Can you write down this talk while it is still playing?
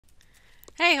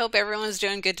Hey, hope everyone's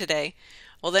doing good today.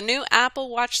 Well, the new Apple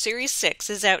Watch Series 6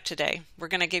 is out today. We're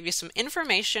going to give you some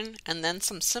information and then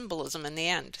some symbolism in the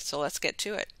end. So let's get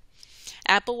to it.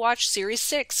 Apple Watch Series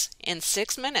 6 in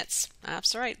 6 minutes.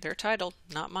 That's right, their title,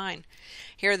 not mine.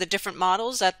 Here are the different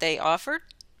models that they offered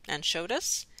and showed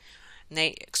us. And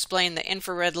they explain the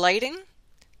infrared lighting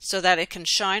so that it can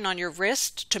shine on your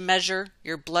wrist to measure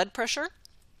your blood pressure.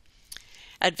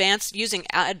 Using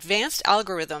advanced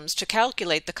algorithms to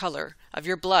calculate the color of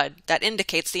your blood that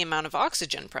indicates the amount of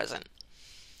oxygen present.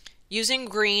 Using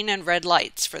green and red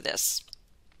lights for this.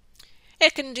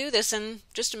 It can do this in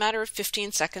just a matter of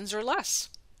 15 seconds or less.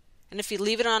 And if you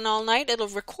leave it on all night, it'll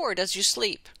record as you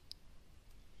sleep.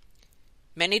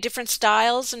 Many different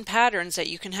styles and patterns that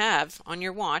you can have on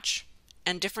your watch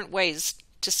and different ways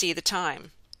to see the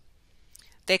time.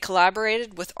 They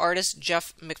collaborated with artist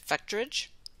Jeff McFettridge.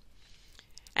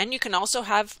 And you can also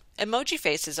have emoji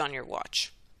faces on your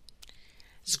watch.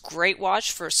 It's a great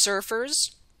watch for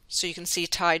surfers, so you can see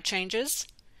tide changes,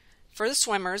 for the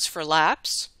swimmers for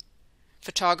laps,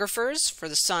 photographers for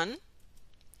the sun,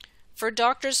 for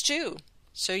doctors too,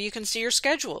 so you can see your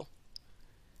schedule.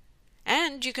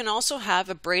 And you can also have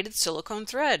a braided silicone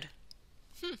thread.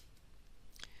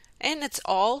 And it's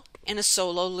all in a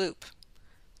solo loop.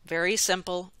 Very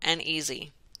simple and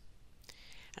easy.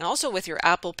 And also with your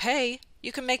Apple Pay,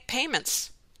 you can make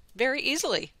payments very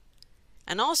easily.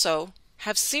 And also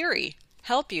have Siri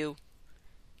help you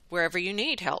wherever you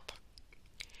need help.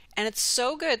 And it's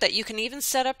so good that you can even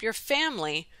set up your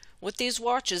family with these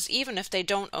watches even if they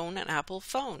don't own an Apple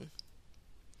phone.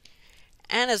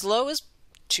 And as low as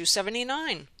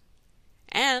 $279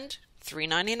 and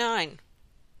 $399.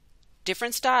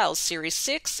 Different styles, Series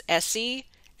 6, SE,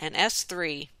 and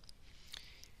S3.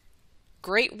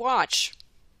 Great watch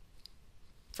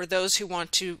for those who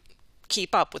want to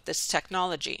keep up with this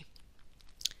technology.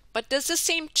 But does this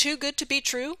seem too good to be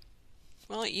true?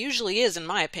 Well, it usually is in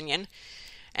my opinion,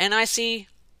 and I see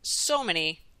so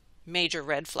many major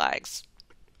red flags.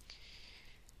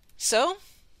 So,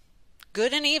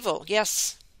 good and evil,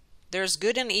 yes, there's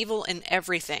good and evil in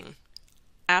everything.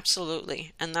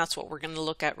 Absolutely, and that's what we're going to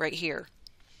look at right here.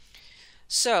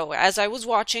 So, as I was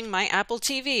watching my Apple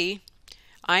TV,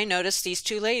 I noticed these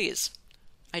two ladies.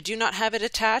 I do not have it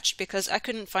attached because I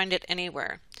couldn't find it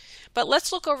anywhere. But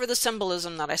let's look over the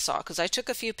symbolism that I saw because I took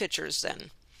a few pictures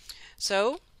then.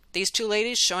 So, these two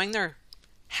ladies showing they're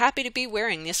happy to be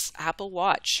wearing this Apple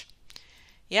Watch.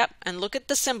 Yep, and look at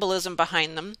the symbolism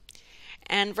behind them.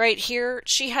 And right here,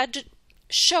 she had to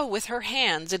show with her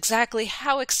hands exactly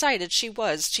how excited she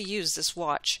was to use this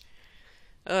watch.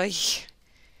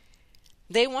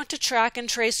 They want to track and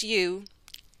trace you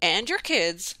and your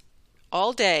kids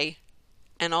all day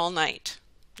and all night.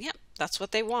 Yep, that's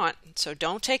what they want. So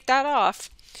don't take that off.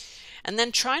 And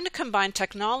then trying to combine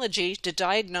technology to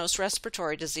diagnose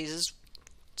respiratory diseases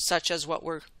such as what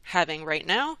we're having right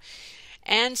now.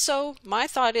 And so my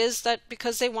thought is that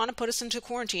because they want to put us into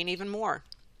quarantine even more.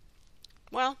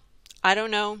 Well, I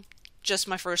don't know, just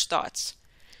my first thoughts.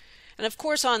 And of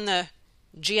course on the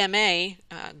GMA,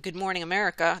 Good Morning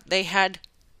America, they had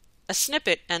a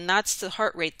snippet, and that's the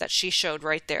heart rate that she showed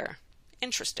right there.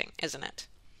 Interesting, isn't it?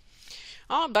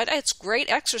 Oh, but it's great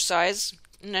exercise,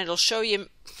 and it'll show you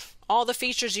all the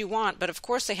features you want, but of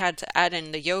course they had to add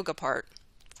in the yoga part,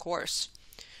 of course.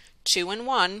 2 in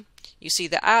 1. You see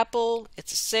the Apple,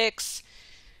 it's a 6,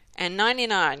 and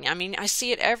 99. I mean, I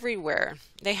see it everywhere.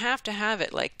 They have to have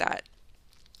it like that,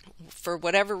 for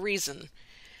whatever reason.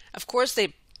 Of course,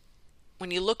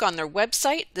 when you look on their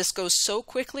website, this goes so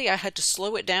quickly, I had to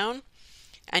slow it down,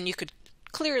 and you could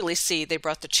clearly see they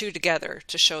brought the two together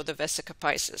to show the Vesica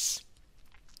Piscis.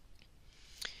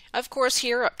 Of course,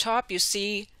 here up top you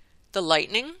see the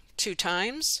lightning 2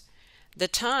 times. The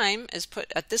time is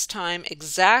put at this time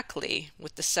exactly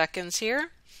with the seconds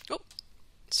here. Oh,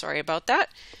 sorry about that.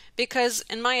 Because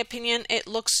in my opinion, it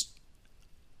looks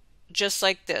just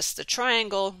like this. The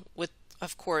triangle with,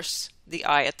 of course, the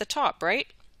eye at the top, right?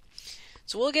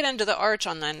 So we'll get into the arch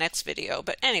on the next video.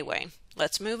 But anyway,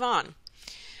 let's move on.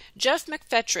 Jeff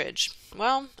McFettridge.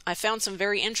 Well, I found some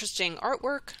very interesting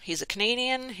artwork. He's a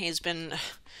Canadian. He's been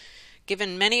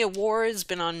given many awards,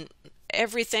 been on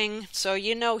everything, so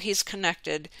you know he's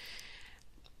connected.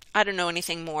 I don't know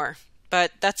anything more,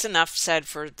 but that's enough said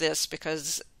for this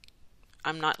because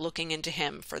I'm not looking into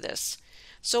him for this.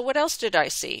 So what else did I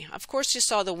see? Of course you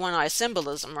saw the one-eye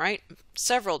symbolism, right?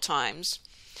 Several times.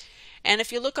 And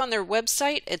if you look on their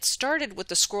website, it started with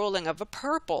the scrolling of a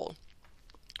purple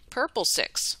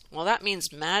 6. Well, that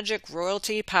means magic,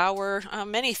 royalty, power,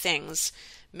 many things.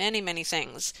 Many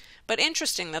things. But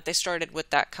interesting that they started with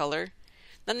that color.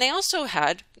 Then they also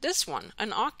had this one,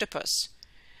 an octopus.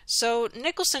 So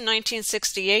Nicholson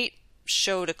 1968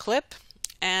 showed a clip,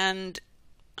 and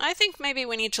I think maybe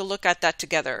we need to look at that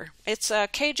together. It's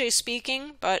KJ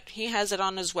speaking, but he has it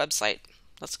on his website.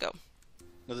 Let's go.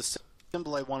 Now the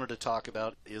symbol I wanted to talk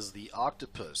about is the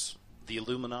octopus. The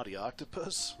Illuminati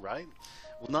octopus, right?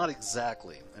 Well, not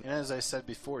exactly. And as I said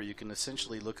before, you can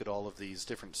essentially look at all of these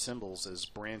different symbols as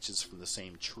branches from the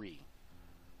same tree,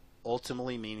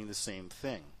 ultimately meaning the same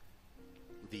thing.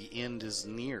 The end is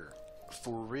near,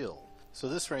 for real. So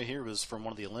this right here was from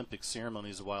one of the Olympic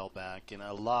ceremonies a while back, and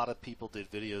a lot of people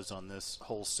did videos on this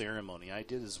whole ceremony. I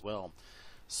did as well.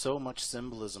 So much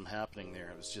symbolism happening there.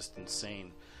 It was just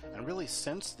insane. And really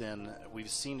since then, we've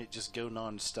seen it just go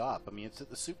non-stop. I mean, it's at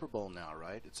the Super Bowl now,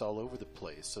 right? It's all over the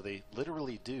place. So they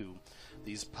literally do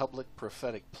these public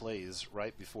prophetic plays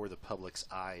right before the public's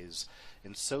eyes.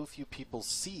 And so few people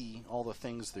see all the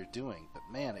things they're doing. But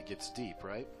man, it gets deep,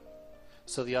 right?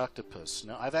 So the octopus.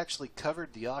 Now, I've actually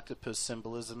covered the octopus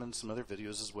symbolism in some other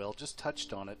videos as well, just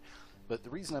touched on it. But the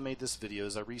reason I made this video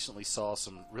is I recently saw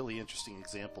some really interesting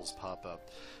examples pop up.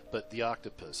 But the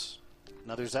octopus.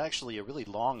 Now, there's actually a really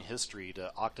long history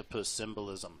to octopus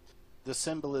symbolism. The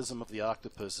symbolism of the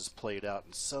octopus is played out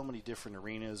in so many different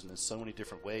arenas and in so many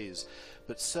different ways,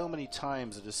 but so many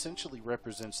times it essentially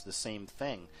represents the same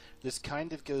thing. This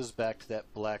kind of goes back to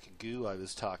that black goo I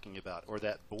was talking about, or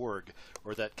that Borg,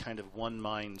 or that kind of one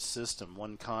mind system,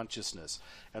 one consciousness.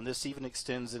 And this even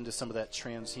extends into some of that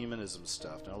transhumanism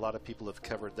stuff. Now, a lot of people have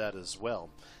covered that as well.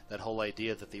 That whole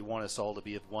idea that they want us all to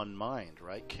be of one mind,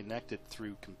 right? Connected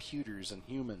through computers and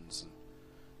humans, and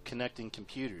connecting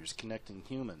computers, connecting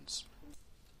humans.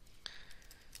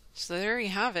 So there you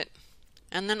have it.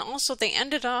 And then also they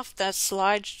ended off that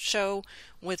slideshow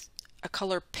with a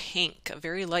color pink, a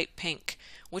very light pink,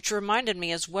 which reminded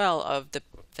me as well of the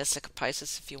Vesica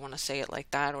Piscis, if you want to say it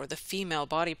like that, or the female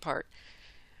body part,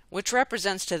 which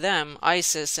represents to them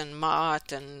Isis and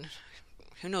Ma'at and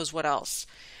who knows what else.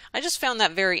 I just found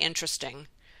that very interesting.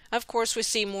 Of course, we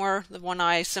see more the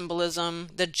one-eye symbolism,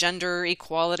 the gender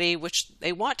equality, which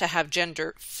they want to have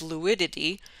gender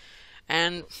fluidity,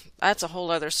 and that's a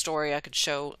whole other story I could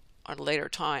show at a later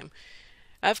time.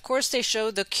 Of course, they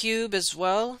show the cube as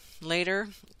well later,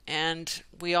 and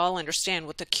we all understand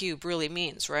what the cube really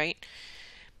means, right?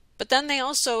 But then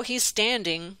he's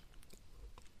standing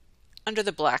under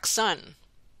the black sun.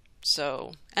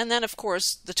 So, and then of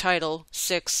course the title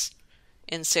 6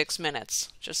 in 6 minutes.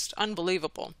 Just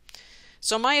unbelievable.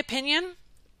 So my opinion,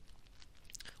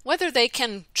 whether they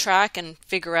can track and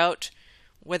figure out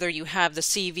whether you have the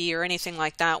CV or anything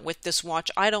like that with this watch,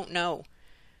 I don't know.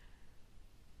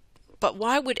 But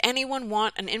why would anyone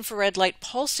want an infrared light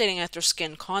pulsating at their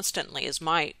skin constantly is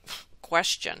my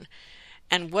question.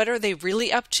 And what are they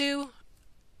really up to?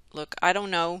 Look, I don't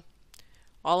know.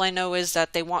 All I know is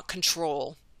that they want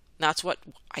control. That's what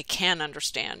I can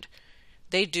understand.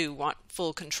 They do want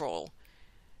full control.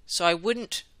 So I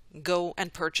wouldn't go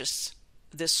and purchase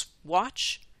this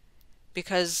watch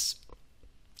because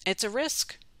it's a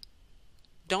risk.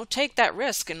 Don't take that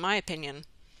risk, in my opinion.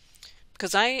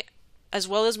 Because I, as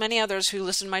well as many others who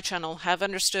listen to my channel, have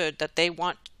understood that they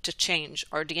want to change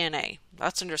our DNA.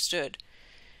 That's understood.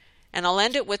 And I'll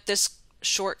end it with this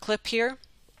short clip here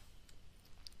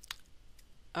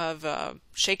of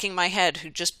Shaking My Head,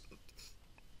 who just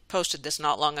posted this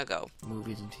not long ago.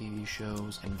 Movies and TV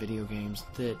shows and video games,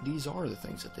 that these are the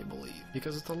things that they believe.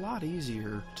 Because it's a lot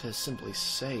easier to simply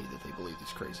say that they believe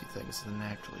these crazy things than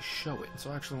actually show it. So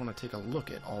I actually want to take a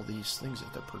look at all these things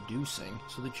that they're producing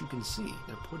so that you can see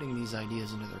they're putting these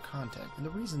ideas into their content. And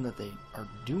the reason that they are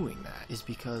doing that is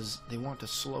because they want to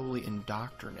slowly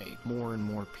indoctrinate more and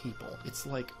more people. It's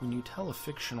like when you tell a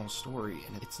fictional story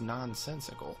and it's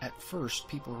nonsensical, at first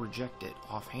people reject it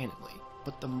offhandedly.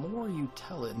 But the more you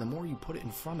tell it and the more you put it in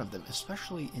front of them,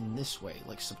 especially in this way,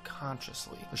 like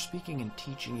subconsciously, they're speaking and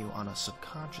teaching you on a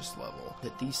subconscious level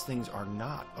that these things are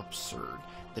not absurd,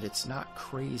 that it's not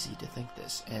crazy to think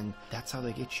this, and that's how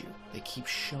they get you. They keep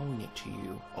showing it to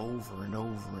you over and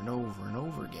over and over and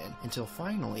over again, until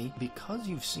finally, because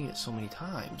you've seen it so many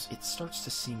times, it starts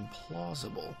to seem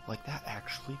plausible, like that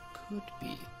actually could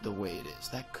be the way it is.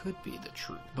 That could be the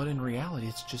truth. But in reality,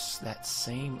 it's just that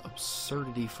same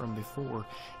absurdity from before. or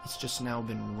it's just now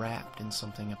been wrapped in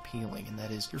something appealing, and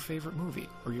that is your favorite movie,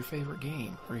 or your favorite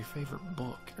game, or your favorite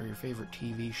book, or your favorite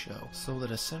TV show. So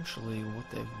that essentially what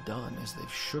they've done is they've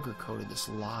sugarcoated this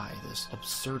lie, this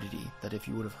absurdity, that if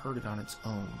you would have heard it on its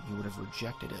own, you would have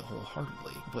rejected it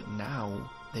wholeheartedly. But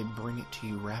now they bring it to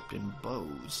you wrapped in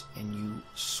bows, and you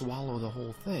swallow the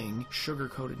whole thing,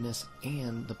 sugar-coatedness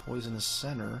and the poisonous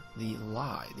center, the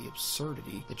lie, the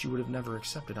absurdity that you would have never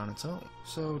accepted on its own.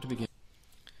 So to begin.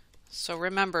 So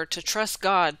remember to trust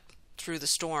God through the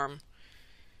storm.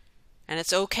 And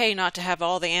it's okay not to have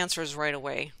all the answers right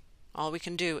away. All we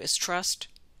can do is trust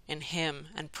in Him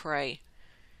and pray.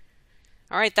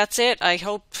 All right, that's it. I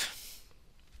hope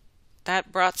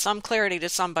that brought some clarity to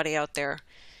somebody out there.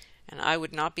 And I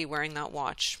would not be wearing that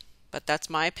watch. But that's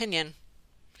my opinion.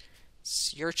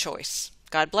 It's your choice.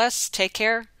 God bless. Take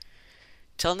care.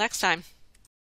 Till next time.